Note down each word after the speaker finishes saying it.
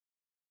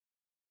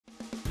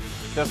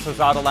This is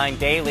Autoline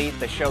Daily,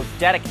 the show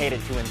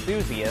dedicated to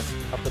enthusiasts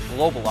of the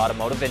global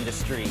automotive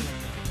industry.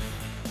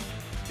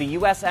 The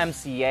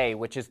USMCA,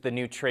 which is the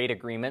new trade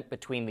agreement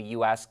between the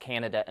U.S.,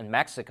 Canada, and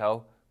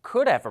Mexico,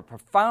 could have a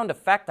profound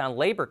effect on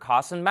labor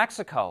costs in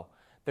Mexico.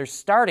 They're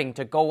starting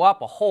to go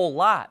up a whole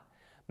lot.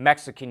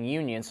 Mexican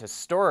unions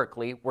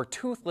historically were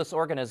toothless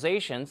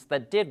organizations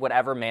that did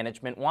whatever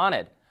management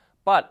wanted.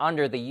 But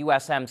under the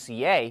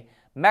USMCA,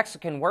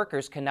 Mexican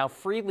workers can now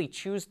freely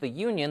choose the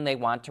union they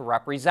want to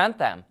represent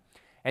them.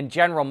 And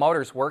General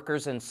Motors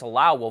workers in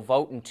Silao will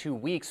vote in 2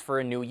 weeks for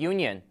a new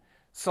union.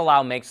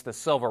 Silao makes the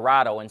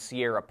Silverado and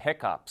Sierra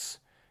pickups.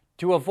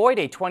 To avoid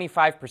a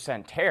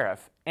 25%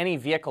 tariff, any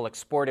vehicle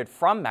exported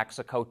from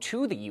Mexico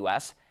to the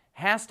U.S.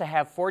 has to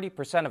have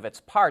 40% of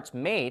its parts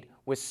made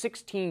with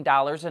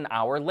 $16 an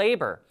hour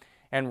labor.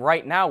 And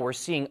right now we're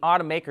seeing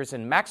automakers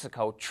in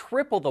Mexico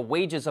triple the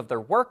wages of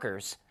their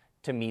workers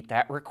to meet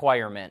that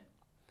requirement.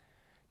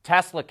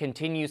 Tesla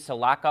continues to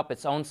lock up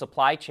its own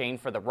supply chain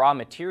for the raw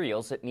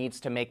materials it needs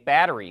to make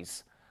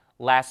batteries.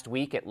 Last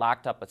week, it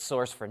locked up its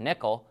source for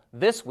nickel.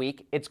 This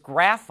week, it's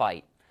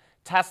graphite.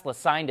 Tesla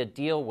signed a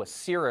deal with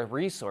Sierra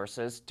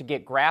Resources to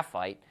get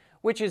graphite,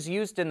 which is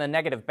used in the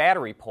negative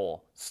battery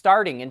pole,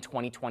 starting in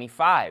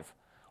 2025.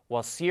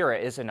 While Sierra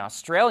is an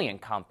Australian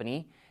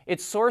company,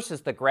 it sources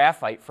the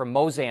graphite from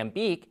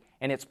Mozambique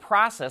and it's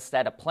processed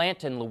at a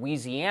plant in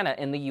Louisiana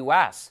in the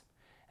U.S.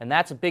 And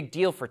that's a big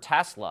deal for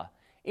Tesla.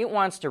 It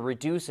wants to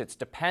reduce its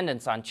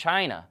dependence on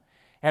China.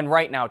 And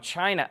right now,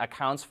 China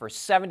accounts for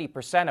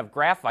 70% of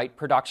graphite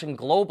production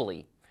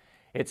globally.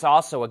 It's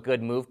also a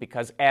good move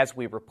because, as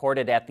we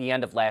reported at the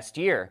end of last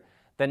year,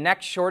 the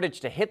next shortage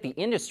to hit the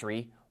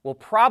industry will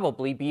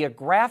probably be a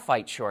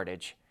graphite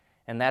shortage.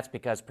 And that's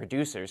because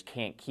producers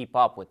can't keep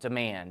up with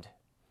demand.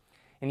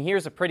 And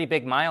here's a pretty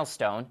big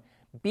milestone.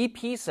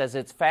 BP says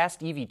its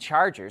fast EV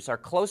chargers are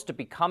close to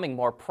becoming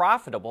more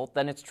profitable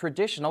than its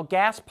traditional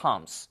gas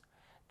pumps.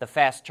 The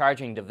fast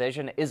charging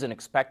division isn't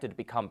expected to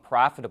become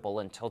profitable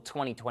until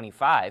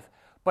 2025,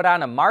 but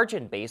on a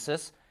margin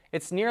basis,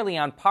 it's nearly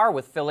on par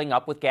with filling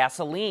up with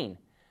gasoline.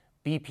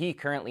 BP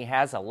currently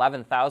has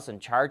 11,000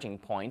 charging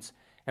points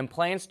and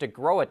plans to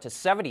grow it to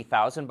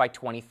 70,000 by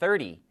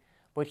 2030.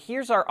 But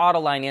here's our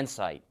Autoline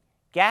insight.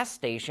 Gas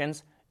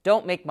stations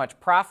don't make much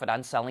profit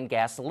on selling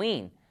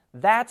gasoline.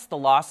 That's the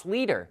loss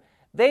leader.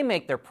 They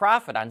make their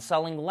profit on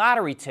selling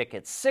lottery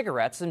tickets,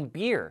 cigarettes, and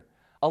beer.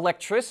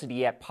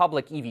 Electricity at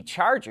public EV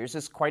chargers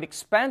is quite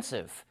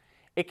expensive.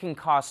 It can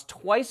cost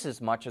twice as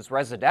much as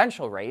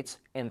residential rates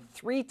and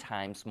 3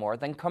 times more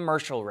than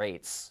commercial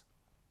rates.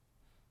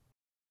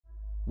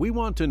 We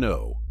want to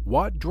know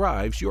what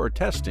drives your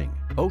testing.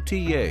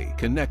 OTA,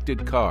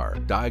 connected car,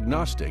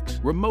 diagnostics,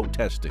 remote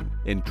testing.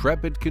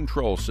 Intrepid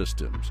Control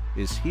Systems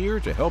is here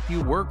to help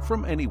you work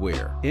from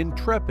anywhere.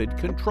 Intrepid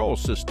Control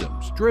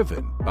Systems,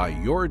 driven by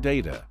your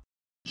data.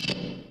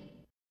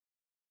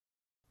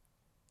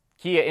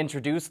 Kia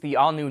introduced the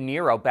all-new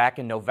Niro back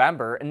in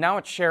November, and now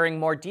it's sharing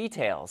more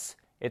details.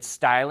 Its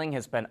styling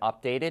has been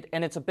updated,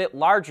 and it's a bit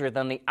larger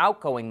than the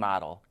outgoing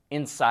model.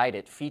 Inside,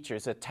 it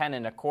features a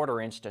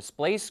 10.25-inch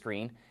display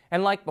screen,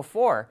 and like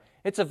before,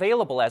 it's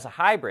available as a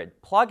hybrid,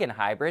 plug-in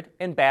hybrid,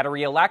 and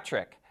battery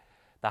electric.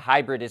 The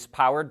hybrid is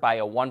powered by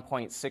a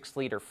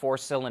 1.6-liter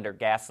 4-cylinder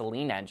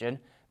gasoline engine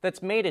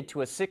that's mated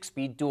to a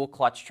 6-speed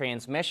dual-clutch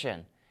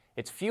transmission.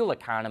 Its fuel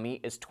economy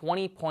is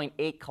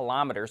 20.8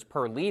 kilometers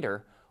per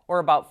liter, or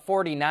about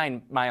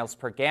 49 miles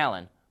per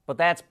gallon, but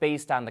that's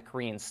based on the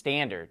Korean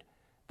standard.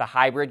 The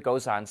hybrid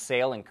goes on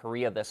sale in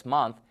Korea this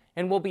month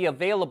and will be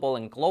available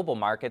in global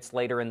markets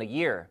later in the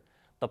year.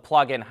 The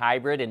plug-in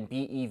hybrid and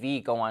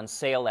BEV go on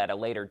sale at a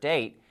later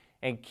date,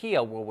 and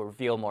Kia will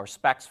reveal more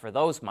specs for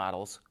those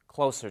models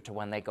closer to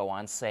when they go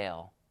on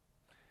sale.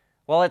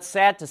 Well, it's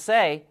sad to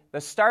say,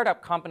 the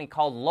startup company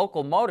called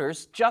Local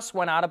Motors just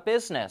went out of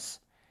business.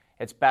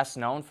 It's best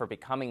known for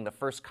becoming the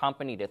first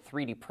company to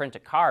 3D print a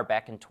car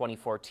back in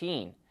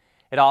 2014.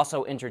 It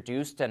also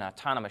introduced an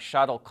autonomous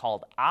shuttle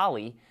called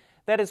Ollie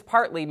that is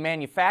partly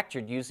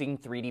manufactured using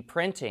 3D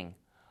printing.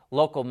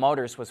 Local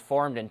Motors was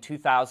formed in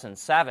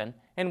 2007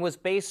 and was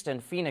based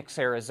in Phoenix,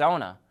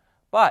 Arizona,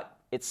 but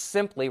it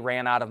simply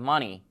ran out of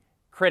money.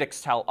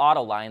 Critics tell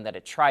Autoline that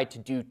it tried to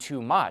do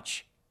too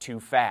much, too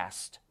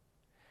fast.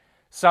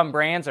 Some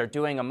brands are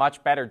doing a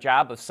much better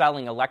job of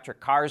selling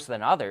electric cars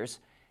than others.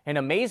 And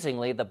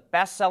amazingly, the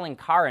best-selling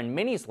car in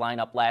Mini's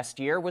lineup last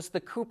year was the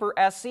Cooper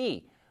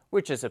SE,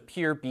 which is a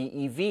pure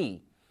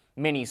BEV.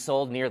 Mini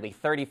sold nearly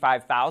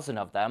 35,000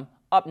 of them,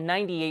 up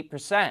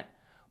 98%.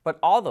 But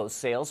all those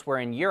sales were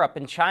in Europe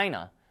and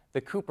China.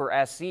 The Cooper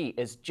SE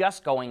is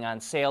just going on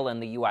sale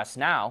in the U.S.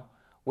 now,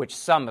 which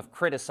some have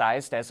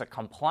criticized as a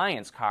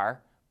compliance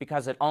car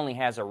because it only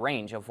has a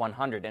range of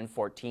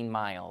 114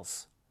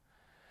 miles.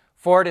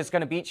 Ford is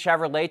going to beat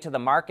Chevrolet to the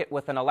market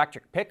with an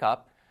electric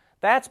pickup.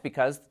 That's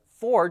because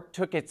Ford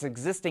took its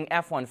existing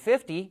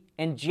F-150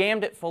 and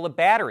jammed it full of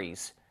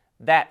batteries.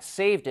 That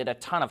saved it a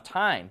ton of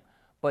time,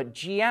 but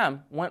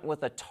GM went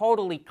with a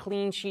totally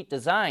clean sheet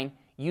design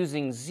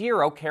using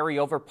zero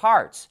carryover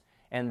parts,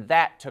 and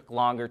that took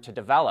longer to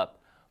develop.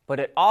 But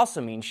it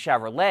also means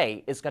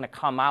Chevrolet is going to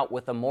come out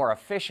with a more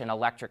efficient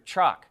electric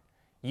truck.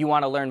 You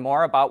want to learn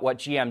more about what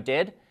GM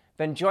did?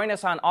 Then join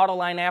us on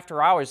Autoline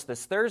After Hours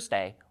this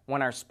Thursday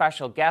when our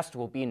special guest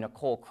will be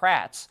Nicole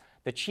Kratz,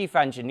 the chief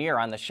engineer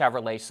on the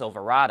Chevrolet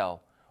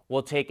Silverado.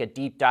 We'll take a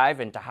deep dive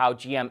into how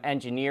GM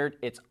engineered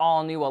its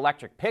all-new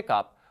electric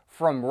pickup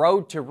from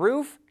road to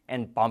roof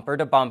and bumper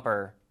to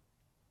bumper.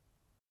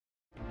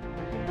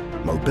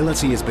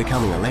 Mobility is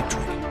becoming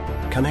electric,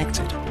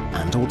 connected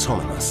and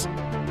autonomous,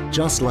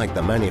 just like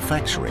the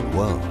manufacturing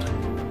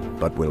world.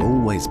 But will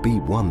always be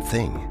one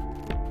thing: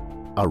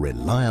 a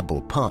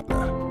reliable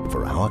partner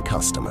for our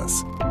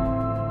customers.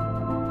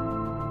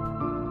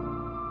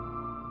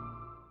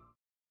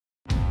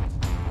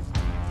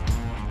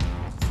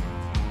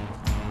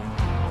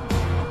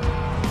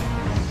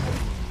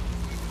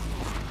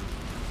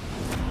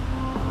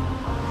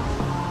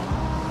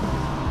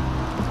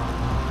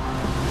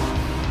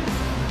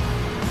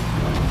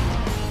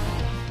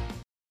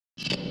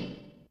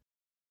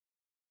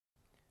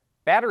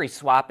 Battery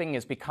swapping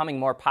is becoming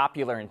more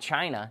popular in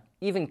China.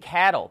 Even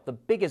CATL, the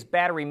biggest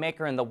battery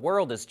maker in the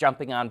world, is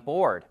jumping on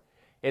board.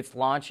 It's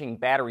launching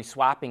battery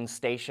swapping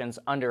stations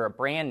under a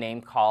brand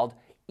name called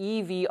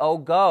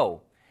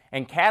EVO-Go.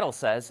 And CATL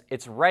says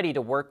it's ready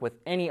to work with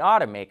any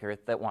automaker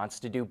that wants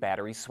to do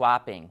battery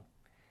swapping.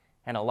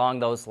 And along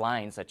those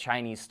lines, a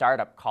Chinese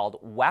startup called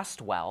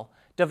Westwell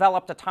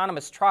developed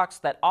autonomous trucks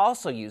that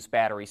also use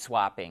battery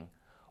swapping.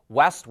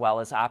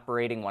 Westwell is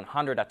operating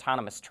 100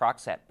 autonomous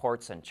trucks at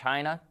ports in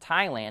China,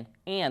 Thailand,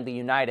 and the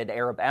United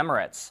Arab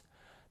Emirates.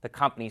 The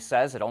company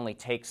says it only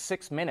takes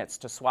 6 minutes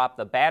to swap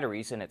the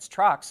batteries in its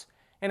trucks,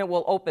 and it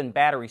will open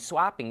battery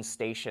swapping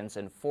stations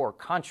in 4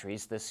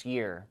 countries this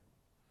year.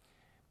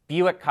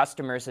 Buick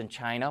customers in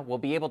China will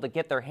be able to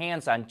get their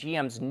hands on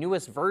GM's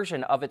newest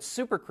version of its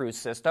Super Cruise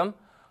system.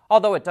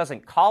 Although it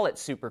doesn't call it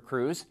Super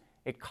Cruise,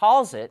 it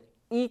calls it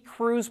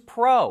eCruise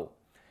Pro.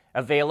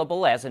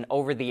 Available as an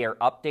over-the-air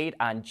update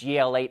on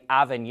GL8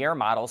 Avenir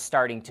models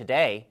starting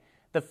today,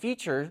 the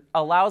feature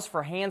allows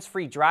for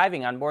hands-free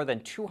driving on more than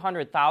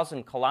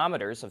 200,000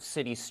 kilometers of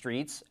city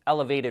streets,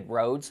 elevated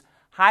roads,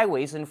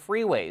 highways, and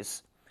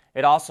freeways.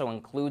 It also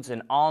includes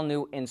an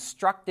all-new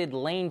instructed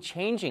lane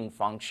changing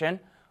function,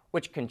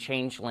 which can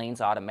change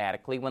lanes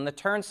automatically when the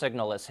turn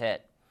signal is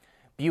hit.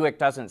 Buick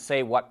doesn't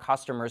say what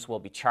customers will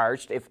be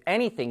charged, if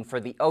anything, for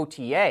the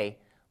OTA,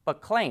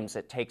 but claims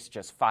it takes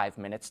just 5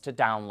 minutes to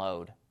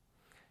download.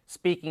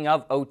 Speaking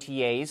of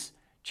OTAs,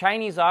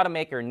 Chinese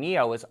automaker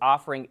NIO is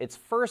offering its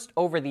first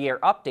over-the-air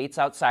updates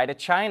outside of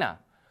China.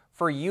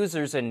 For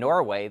users in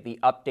Norway, the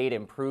update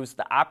improves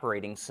the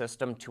operating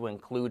system to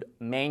include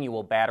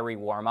manual battery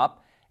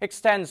warm-up,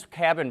 extends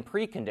cabin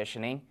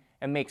preconditioning,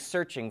 and makes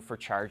searching for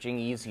charging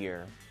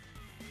easier.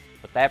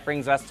 But that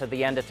brings us to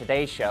the end of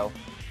today's show.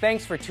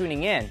 Thanks for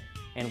tuning in,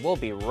 and we'll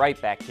be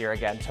right back here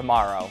again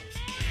tomorrow.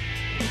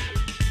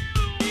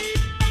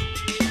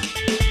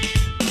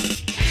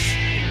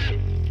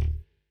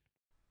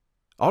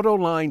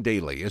 AutoLine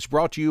Daily is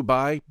brought to you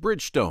by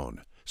Bridgestone,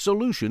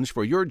 solutions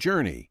for your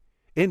journey.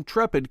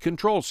 Intrepid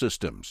Control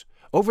Systems,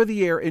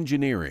 over-the-air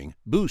engineering,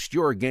 boost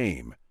your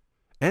game.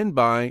 And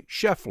by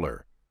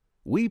Schaeffler,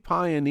 we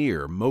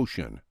pioneer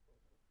motion.